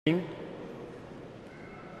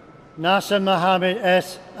Nasser Mohammed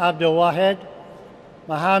S. Abdul Wahed,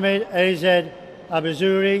 Mohammed AZ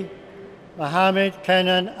Abazuri, Mohammed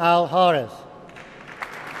Kenan Al Harith.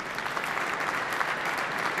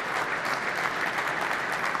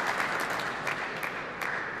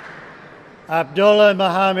 Abdullah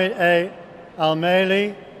Mohammed A.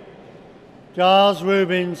 Al-Maili, Giles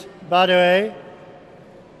Rubens Badoe,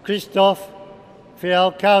 Christoph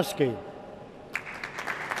Fialkowski.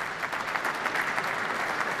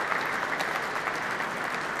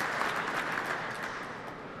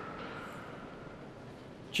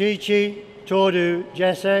 Chichi Tordu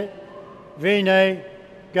Jesse, Vinay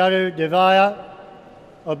Garu Devaya,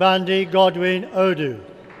 Obandi Godwin Odu.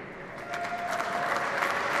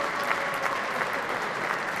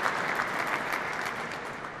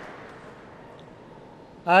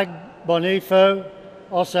 Ag Bonifo,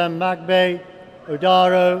 Osam Magbe,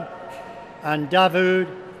 Udaro, and Davud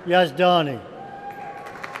Yazdani.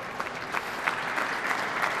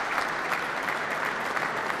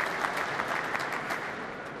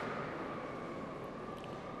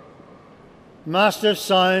 Master of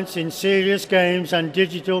Science in Serious Games and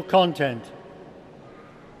Digital Content,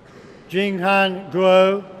 Jinghan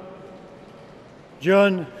Guo,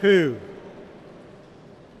 Jun Hu.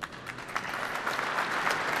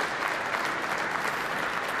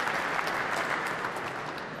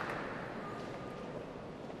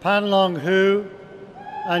 Panlong Hu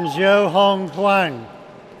and Zhou Hong Huang.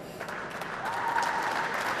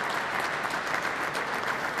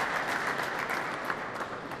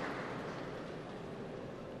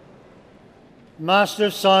 Master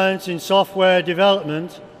of Science in Software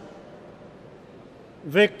Development,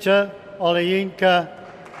 Victor Oliyinka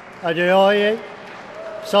Adeoye,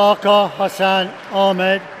 Sarkar Hassan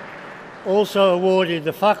Ahmed, also awarded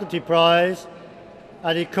the Faculty Prize,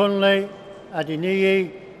 Adekunle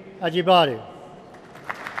Adeniyi Ajibade.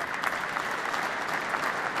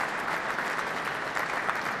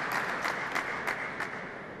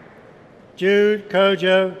 Jude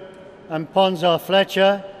Kojo and Ponza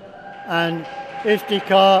Fletcher, and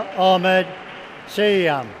Iftikhar Ahmed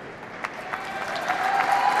Siyam.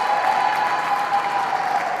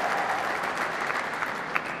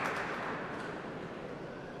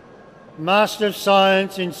 Master of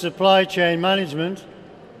Science in Supply Chain Management,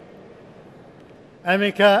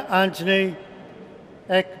 Emika Anthony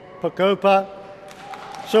Ekpakopa,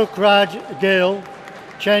 Sukraj Gill,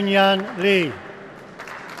 Chenyan Lee.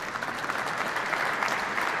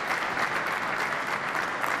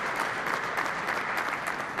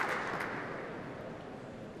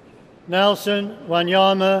 Nelson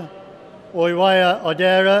Wanyama Oiwaya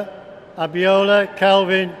Odera, Abiola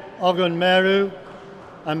Kelvin Ogunmeru,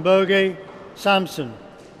 and Bogi Samson.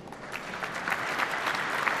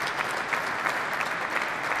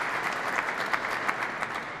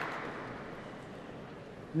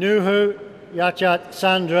 Nuhu Yachat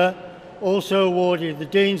Sandra, also awarded the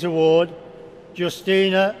Dean's Award,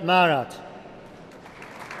 Justina Marat.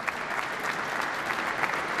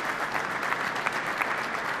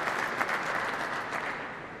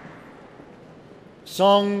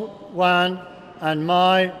 Song Wan and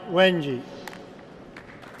Mai Wenji.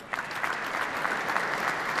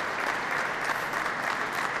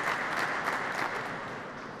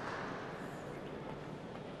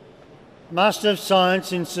 Master of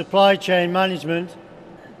Science in Supply Chain Management,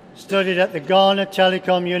 studied at the Ghana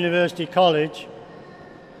Telecom University College,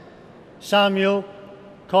 Samuel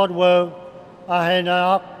Kodwo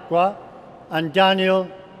Ahenakwa and Daniel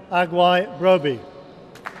Agwai Broby.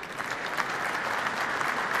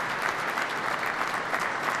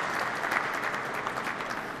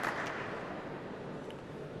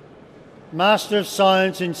 Master of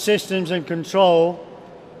Science in Systems and Control,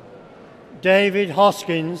 David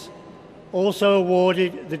Hoskins, also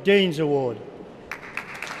awarded the Dean's Award.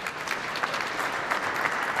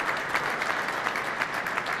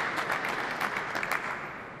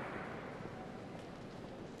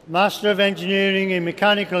 Master of Engineering in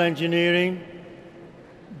Mechanical Engineering,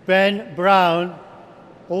 Ben Brown,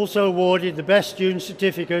 also awarded the Best Student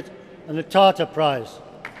Certificate and the Tata Prize.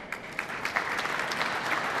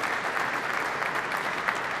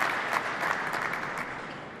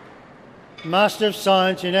 Master of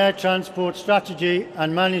Science in Air Transport Strategy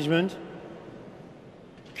and Management,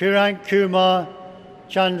 Kiran Kumar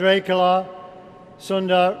Chandrakala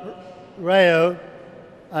Sundar Rayo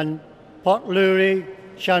and Potluri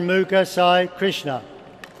Shanmukha Sai Krishna.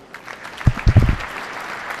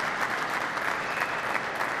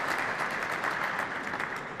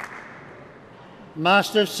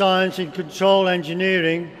 Master of Science in Control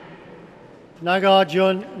Engineering,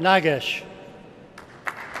 Nagarjun Nagesh.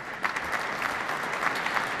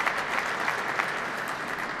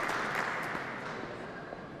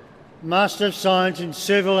 Master of Science in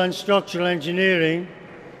Civil and Structural Engineering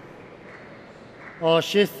are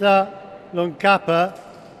Shitha Lunkappa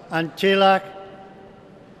and Tilak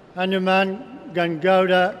Hanuman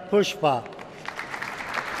Gangauda Pushpa.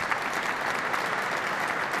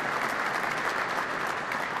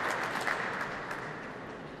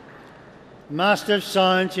 Master of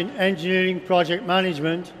Science in Engineering Project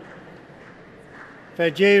Management,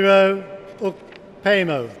 Fejiro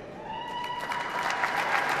Ukpemo.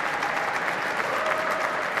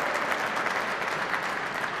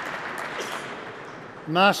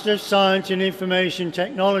 Master of Science in Information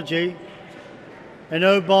Technology,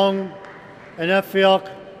 Enobong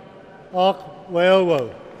Enafiok Ok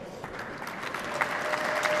Weowo.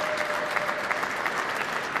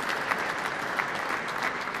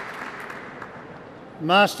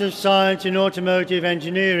 Master of Science in Automotive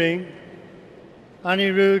Engineering,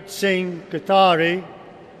 Anirudh Singh Kathari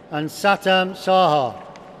and Satam Saha.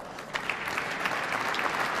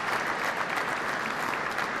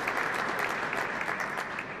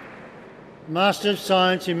 Master of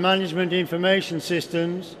Science in Management Information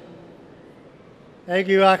Systems,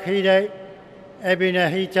 Eguakide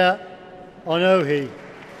Ebinahita Onohi.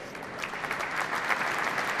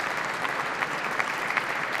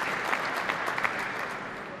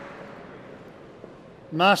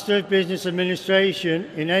 Master of Business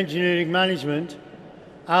Administration in Engineering Management,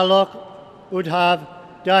 Alok Udhav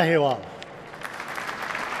Dahiwal.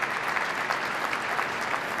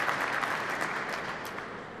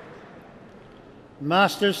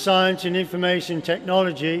 Master of Science in Information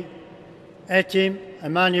Technology, Etim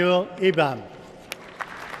Emmanuel Ibam.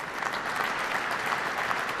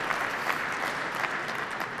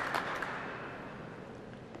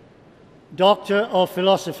 Doctor of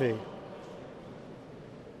Philosophy,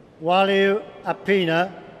 Waliu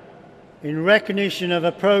Apina, in recognition of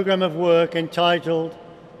a programme of work entitled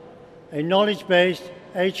A Knowledge-Based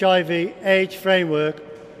HIV/AIDS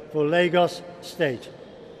Framework for Lagos State.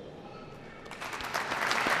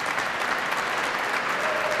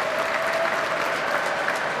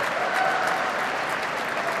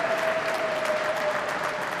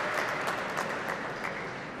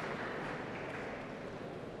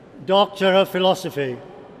 Doctor of Philosophy,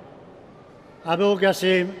 Abul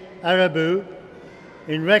Qasim Arabu,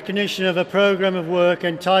 in recognition of a programme of work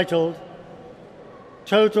entitled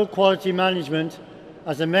Total Quality Management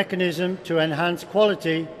as a Mechanism to Enhance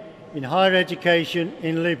Quality in Higher Education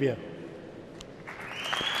in Libya.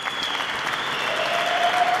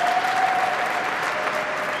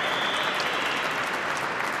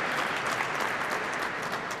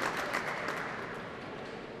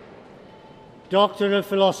 Doctor of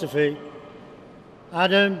Philosophy,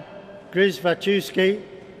 Adam Grzywaczuski,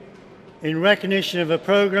 in recognition of a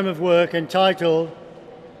programme of work entitled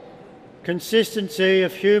Consistency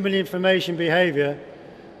of Human Information Behaviour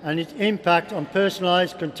and its Impact on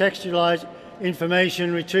Personalised Contextualised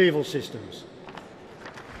Information Retrieval Systems.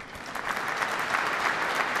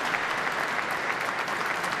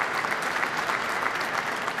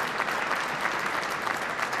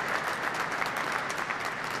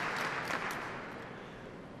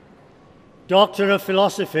 Doctor of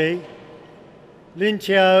Philosophy,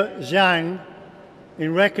 Lintiao Zhang,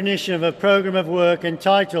 in recognition of a programme of work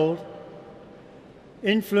entitled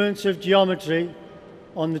Influence of Geometry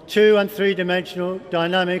on the 2- and 3-dimensional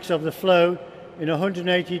Dynamics of the Flow in a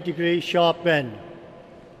 180-degree Sharp Bend.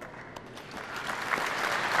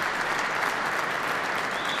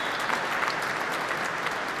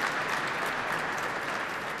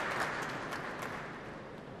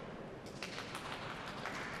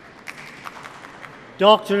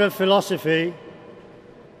 Doctor of Philosophy,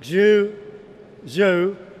 Xu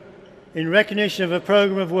Zhu, in recognition of a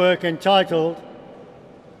programme of work entitled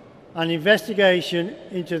An Investigation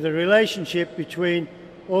into the Relationship between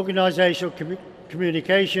Organisational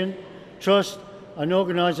Communication, Trust and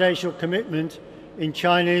Organisational Commitment in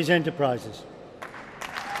Chinese Enterprises.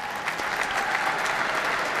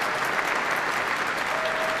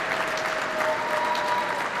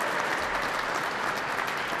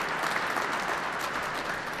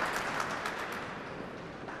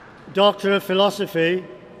 Doctor of Philosophy,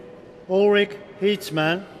 Ulrich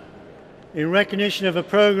Heitzmann, in recognition of a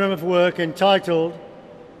programme of work entitled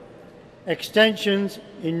Extensions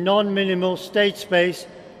in Non-Minimal State Space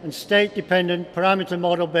and State-Dependent Parameter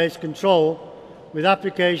Model-Based Control with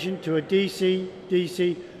application to a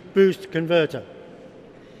DC-DC boost converter.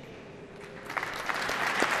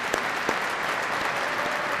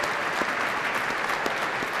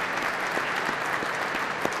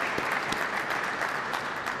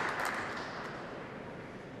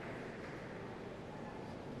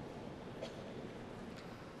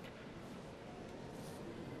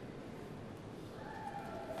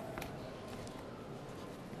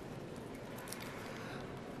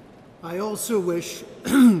 I also wish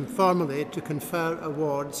formally to confer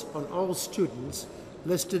awards on all students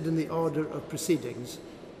listed in the order of proceedings,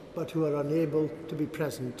 but who are unable to be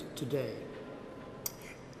present today.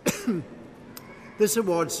 This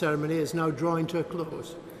award ceremony is now drawing to a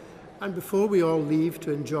close, and before we all leave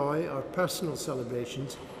to enjoy our personal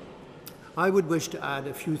celebrations, I would wish to add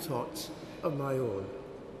a few thoughts of my own.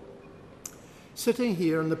 Sitting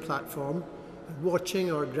here on the platform and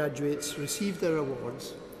watching our graduates receive their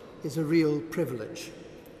awards is a real privilege.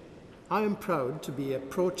 I am proud to be a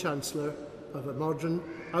Pro-Chancellor of a modern,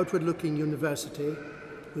 outward-looking university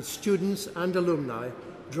with students and alumni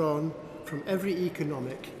drawn from every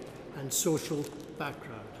economic and social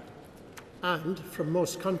background, and from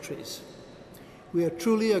most countries. We are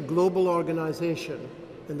truly a global organisation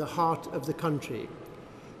in the heart of the country,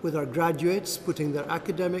 with our graduates putting their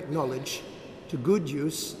academic knowledge to good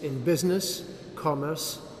use in business,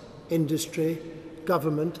 commerce, industry,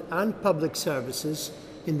 government and public services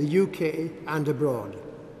in the UK and abroad.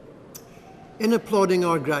 In applauding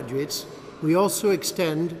our graduates, we also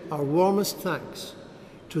extend our warmest thanks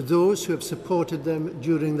to those who have supported them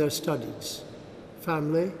during their studies,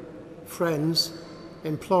 family, friends,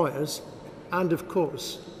 employers, and of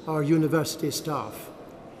course, our university staff.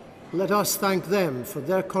 Let us thank them for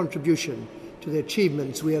their contribution to the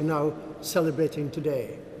achievements we are now celebrating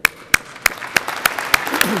today.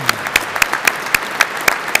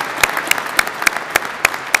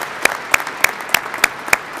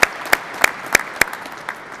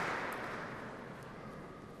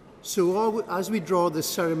 So as we draw this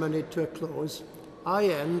ceremony to a close, I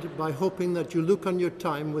end by hoping that you look on your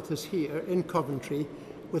time with us here in Coventry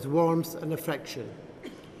with warmth and affection.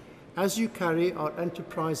 As you carry our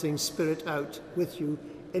enterprising spirit out with you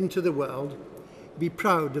into the world, be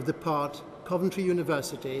proud of the part Coventry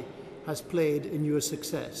University has played in your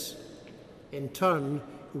success. In turn,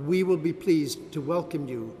 we will be pleased to welcome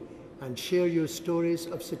you and share your stories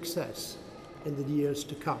of success in the years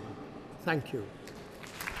to come. Thank you.